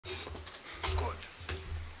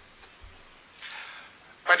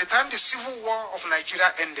the civil war of Nigeria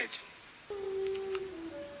ended,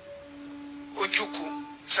 Ojukwu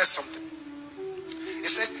said something. He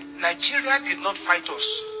said, Nigeria did not fight us.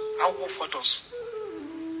 Our war fought us.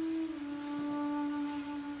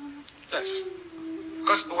 Yes.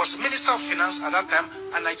 Because it was Minister of Finance at that time,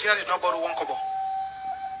 and Nigeria did not borrow 1 kobo.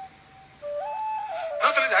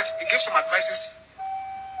 Not only that, he gave some advices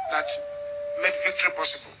that made victory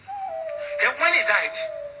possible. Then when he died,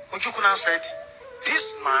 Ojukwu now said,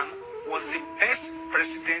 this man was the best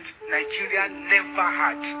president Nigeria never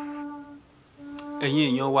had.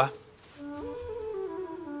 Ẹ̀yin èèyàn wa,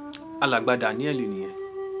 alàgbà Daniel nìyẹn.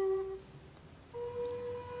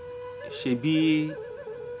 Ṣebí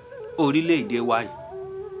orílẹ̀-èdè wa yìí,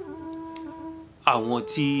 àwọn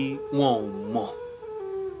tí wọn ò mọ̀,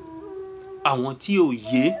 àwọn tí ò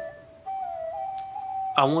yé,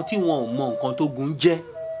 àwọn tí wọn ò mọ̀ nǹkan tó gun jẹ́,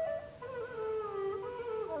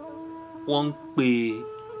 wọ́n ń pe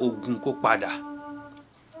ogun kó padà.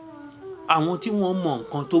 Àwọn tí wọ́n mọ̀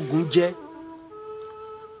nǹkan tó gun jẹ́,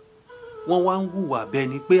 wọ́n wá ń hùwà bẹ́ẹ̀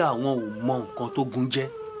ni pé àwọn ò mọ̀ nǹkan tó gun jẹ́.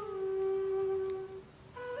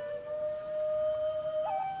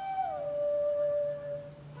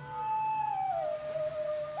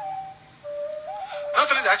 Not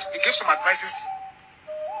only that, he gave some advices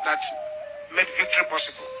that made victory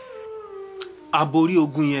possible. Aborí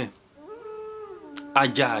ogun yẹn,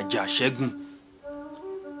 àjà ṣẹ́gun.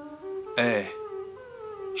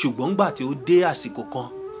 Ṣùgbọ́n gbà tí ó dé àsìkò kan,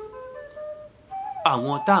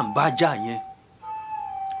 àwọn tá à ń bá jà yẹn,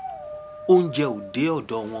 oúnjẹ ò dé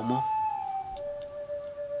ọ̀dọ̀ wọn mọ́.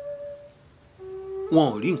 Wọn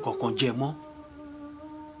ò rí nǹkan kan jẹ mọ́.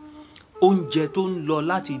 Oúnjẹ tó ń lọ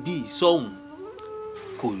láti bí ìsọ̀hún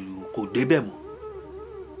kò débẹ̀ mọ́.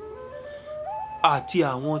 Àti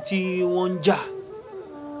àwọn tí wọ́n ń jà,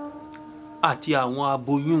 àti àwọn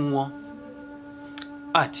aboyún wọn,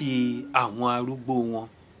 àti àwọn arúgbó wọn,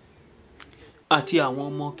 àti àwọn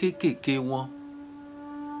ọmọ kéékèèké wọn,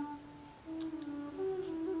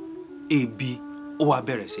 ebi ó wá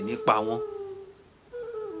bẹ̀rẹ̀ sí ní pa wọ́n.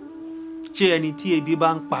 Ṣé ẹni tí ebi bá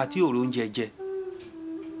ń pa tí ò róúnjẹ jẹ,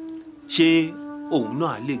 ṣé òun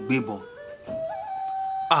náà lè gbébọn?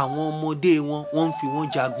 Àwọn ọmọdé wọn, wọ́n ń fi wọ́n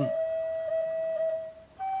jagun.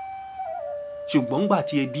 Ṣùgbọ́n gbà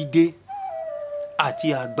tí ebi dé, àti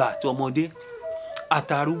àgbà àti ọmọdé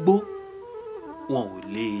àtàrúgbó, wọn ò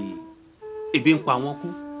lè, ebi ń pa wọ́n kú.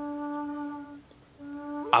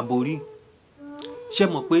 Aborí, ṣé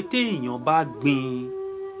mọ̀ pé téèyàn bá gbin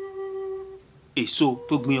èso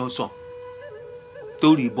tó gbin ọsàn tó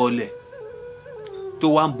rí bọlẹ̀ tó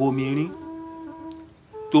wá ń bomi rín,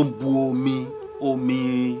 tó ń bu omi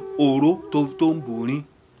oró tó ń bù rín,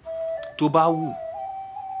 tó bá wù,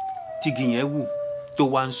 tígi yẹn wù, tó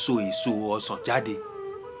wá ń so èso ọsàn jáde,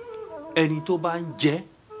 ẹni tó bá ń jẹ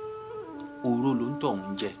oró ló ń tọ̀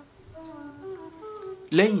ń jẹ.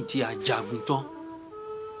 Lẹ́yìn tí a jagun tán,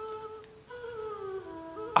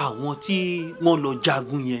 àwọn tí wọ́n lọ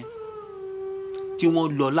jagun yẹn, tí wọ́n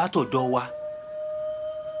lọ látọ̀dọ̀ wa,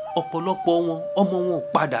 ọ̀pọ̀lọpọ̀ wọn ọmọ wọn ò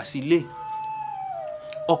padà sílé,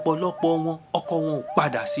 ọ̀pọ̀lọpọ̀ wọn ọkọ wọn ò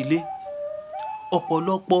padà sílé,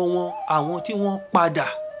 ọ̀pọ̀lọpọ̀ wọn àwọn tí wọ́n padà,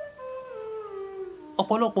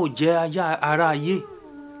 ọ̀pọ̀lọpọ̀ ò jẹ́ ará ayé,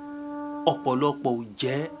 ọ̀pọ̀lọpọ̀ ò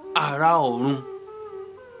jẹ́ ará ọ̀run.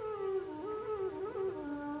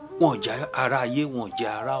 Wọn ò jẹ́ ará ayé, wọn ò jẹ́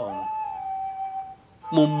ará ọ̀run.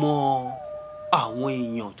 Mo mọ àwọn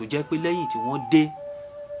èèyàn tó jẹ́ pé lẹ́yìn tí wọ́n dé,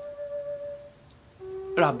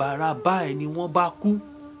 ràbàràbà ẹ̀ ni wọ́n bá kú.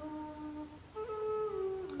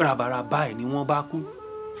 Ràbàràbà ẹ̀ ni wọ́n bá kú.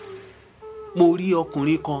 Mo rí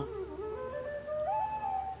ọkùnrin kan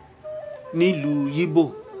nílùú Yíbò,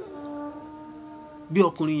 bí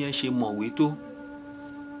ọkùnrin yẹn ṣe mọ̀wé tó,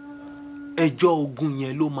 ẹjọ́ ogun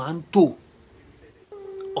yẹn ló máa ń tò,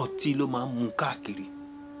 ọtí ló máa ń mu káàkiri,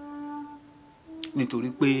 nítorí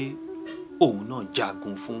pé òun náà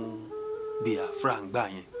jagun fún Biafra ńgbà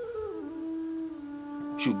yẹn.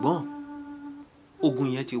 Ṣùgbọ́n ogun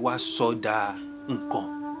yẹn ti wá sọ́dà nǹkan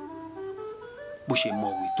bó ṣe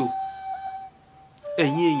mọ̀wé tó.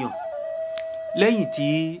 Ẹ̀yin èèyàn, lẹ́yìn tí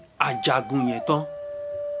a jagun yẹn tán,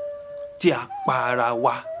 tí a pa ara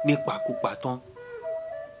wa nípakúpa tán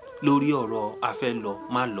lórí ọ̀rọ̀ a fẹ́ lọ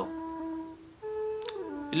má lọ,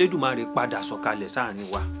 Elédùmarè padà sọ̀kalẹ̀ sáàrin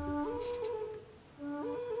wa.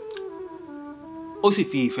 Ó sì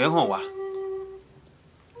fi ìfẹ́ hàn wá,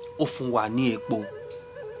 ó fún wa ní epo.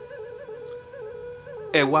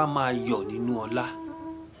 Ẹ wá máa yọ̀ nínú ọlá.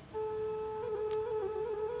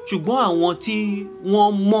 Ṣùgbọ́n àwọn tí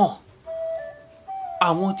wọ́n mọ̀,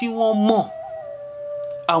 àwọn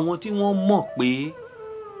tí wọ́n mọ̀ pé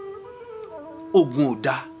ogun ò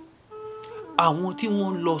dáa, àwọn tí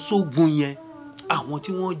wọ́n lọ sógun yẹn, àwọn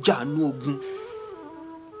tí wọ́n jànú ogun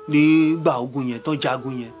nígbà ogun yẹn tán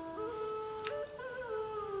jagun yẹn,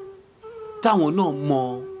 táwọn náà mọ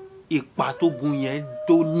ipa tógun yẹn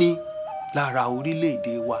tó ní lára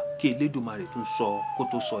orílẹ̀-èdè wa, kí Elédùmarè tún sọ kó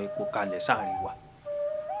tó sọ epo kalẹ̀ sáàrin wa.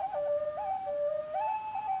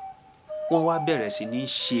 Wọ́n wá bẹ̀rẹ̀ sí ní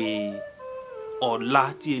ṣe ọlá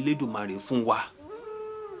tí Elédùmarè fún wa,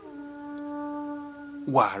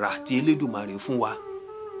 wàrà tí Elédùmarè fún wa,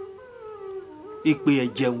 ìpè ẹ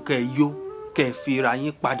jẹun kẹ́ ẹ yó kẹ́ ẹ fi ra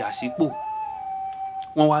yín padà sípò.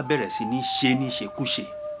 Wọ́n wá bẹ̀rẹ̀ sí ní ṣe ní ṣekúṣe.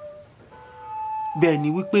 Bẹ́ẹ̀ ni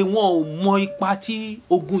wípé wọn ò mọ ipa tí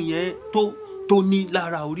ogun yẹn tó ní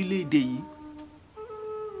lára orílẹ̀-èdè yìí.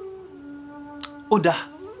 Ó dáa,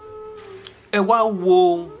 ẹ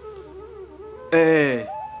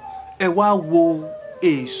wá wo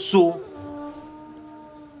èso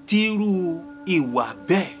tírú ìwà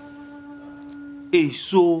bẹ́ẹ̀,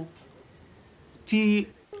 èso tí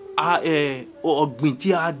ọ̀gbìn tí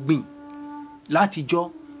a gbìn látijọ́,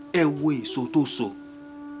 ẹ wo èso tó so.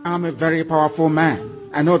 I'm a very powerful man.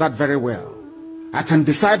 I know that very well. I can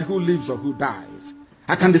decide who lives or who dies.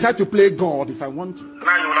 I can decide to play God if I want to.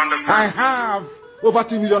 Now you will understand. I have over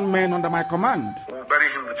 2 million men under my command. We'll bury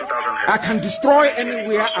him with 2,000 heads. I can destroy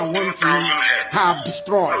anywhere I want to have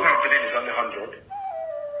destroyed. I'm not believing it's only 100.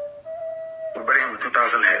 We'll bury him with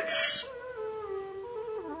 2,000 heads.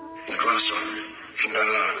 The grandson, if you don't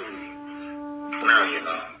know, now you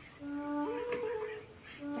know.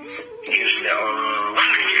 Usually,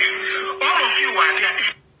 all of you are there.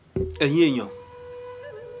 Ẹ̀yin èèyàn,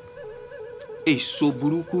 èso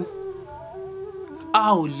burúkú, a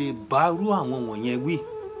ò lè bárú àwọn wọ̀nyẹn wí,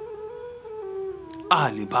 a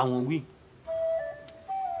lè bá wọn wí.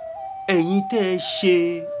 Ẹ̀yin tẹ́ ẹ ṣe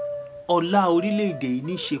ọlá orílẹ̀-èdè yìí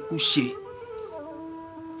níṣekúṣe,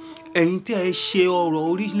 ẹ̀yin tẹ́ ẹ ṣe ọrọ̀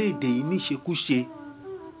orílẹ̀-èdè yìí níṣekúṣe,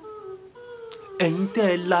 ẹ̀yin tẹ́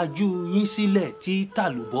ẹ lajú yín sílẹ̀ tí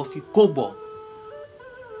tàlùbọ́ fi kó bọ̀,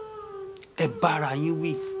 ẹ bára yín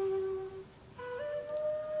wí,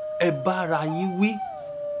 ẹ bára yín wí.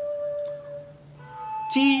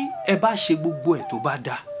 Tí ẹ bá ṣe gbogbo ẹ̀ tó bá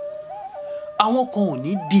dáa, àwọn kan ò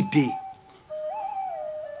ní dìde,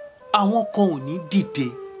 àwọn kan ò ní dìde,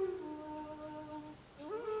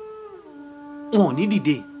 wọn ò ní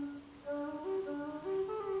dìde.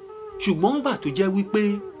 Ṣùgbọ́n gbà tó jẹ́ wípé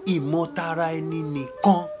ìmọ̀tara ẹni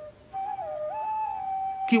nìkan,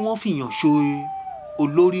 kí wọ́n fìyàn ṣe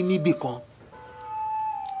olórí níbì kan,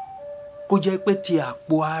 kó jẹ́ pé ti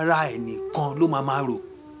àpò ara ẹ̀ nìkan ló máa rò.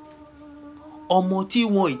 Ọmọ tí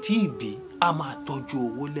wọn ì tí ì bí a máa tọ́jú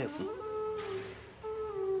owó lẹ̀ fún.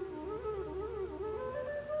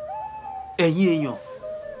 Ẹ̀yin èèyàn,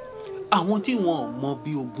 àwọn tí wọn ò mọ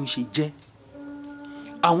bí ogun ṣe jẹ́,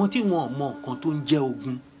 àwọn tí wọn ò mọ nǹkan tó ń jẹ́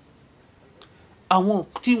ogun, àwọn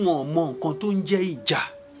tí wọn ò mọ nǹkan tó ń jẹ́ ìjà,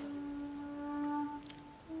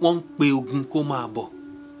 wọ́n ń pe ogun kó máa bọ̀.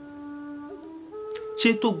 Ṣé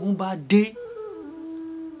tógun bá dé,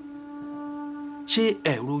 ṣé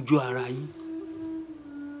ẹ rojú ara yín?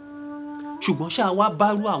 Ṣùgbọ́n ṣá wá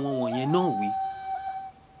bárú àwọn wọ̀nyẹn náà wí.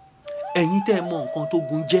 Ẹ̀yin tẹ́ ẹ mọ nǹkan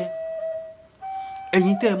tógun jẹ́,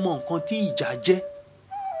 ẹ̀yin tẹ́ ẹ mọ nǹkan tí ìjà jẹ́,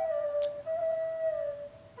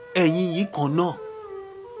 ẹ̀yin yìí kan náà,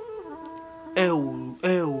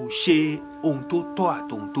 ẹ ò ṣe ohun tó tọ́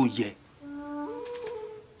àtòhun tó yẹ.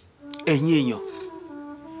 Ẹ̀yin èèyàn,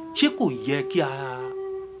 ṣé kò yẹ kí a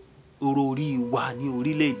rorí wa ní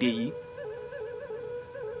orílẹ̀-èdè yìí?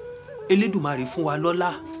 Elédùmarè fún wa lọ́lá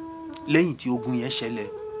lẹ́yìn tí ogun yẹn ṣẹlẹ̀.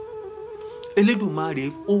 Elédùmarè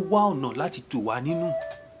ó wá ọ̀nà láti tù wá nínú.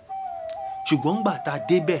 Ṣùgbọ́n gbà tá a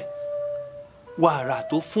débẹ̀, wàrà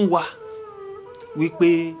tó fún wa wípé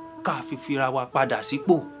ká fi fira wa padà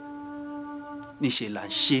sípò, níṣe là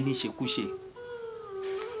ń ṣe níṣekúṣe.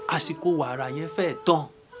 Àsìkò wàrà yẹn fẹ́ tán,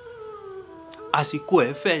 àsìkò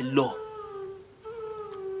ẹ̀ fẹ́ lọ.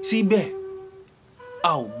 Síbẹ̀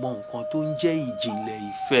a ò mọ nǹkan tó ń jẹ́ ìjìnlẹ̀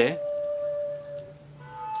ìfẹ́,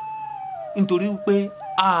 nítorí pé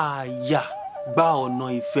àyà gba ọ̀nà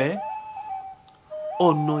ìfẹ́,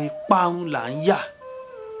 ọ̀nà ìparun là ń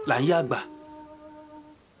yà gbà.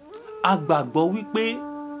 A gbàgbọ́ wípé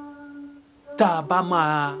tá a bá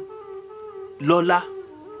máa lọ́lá,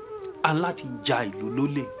 a láti ja ìlú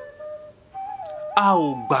lólè. A ò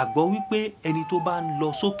gbàgbọ́ wípé ẹni tó bá ń lọ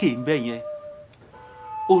sókè ńbẹ̀ yẹn,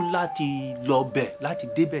 ó láti lọ bẹ̀ láti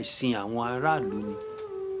débẹ̀ sin àwọn aráàlú ni.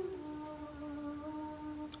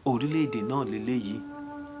 Orílẹ̀-èdè náà lélẹ́yìí,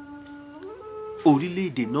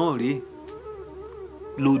 orílẹ̀-èdè náà rèé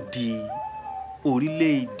ló di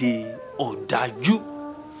orílẹ̀-èdè ọ̀dájú,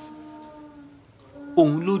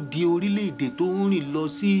 òun ló di orílẹ̀-èdè tó ń rìn lọ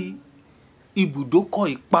sí ibùdókọ̀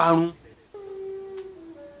ìparun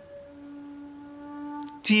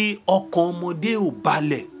tí ọkàn ọmọdé ò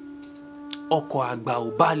balẹ̀ ọkàn àgbà ò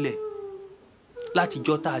balẹ̀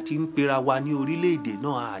látijọ́ tá a ti ń pera wa ní orílẹ̀-èdè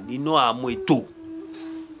náà àníná àmọ́ ètò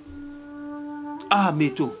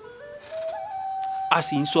a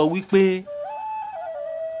sì ń sọ wípé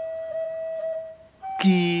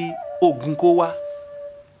kí ogun kó wá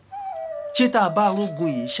ṣé tá a bá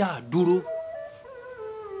rógun yìí ṣáà dúró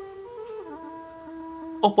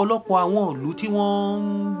ọ̀pọ̀lọpọ̀ àwọn ìlú tí wọ́n ń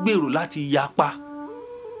gbèrò láti yapa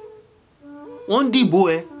wọ́n ń dìbò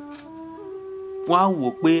wọ́n á wò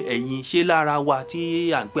pé ẹ̀yin ṣé lára wa tí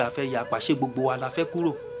à ń pè a fẹ́ yapa ṣé gbogbo wa la fẹ́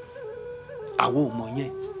kúrò àwọn ò mọ̀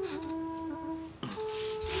yẹn.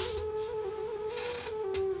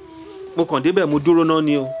 mo kàn débẹ̀ mo dúró náà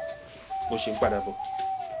ni o mo ṣe ń padà bọ̀.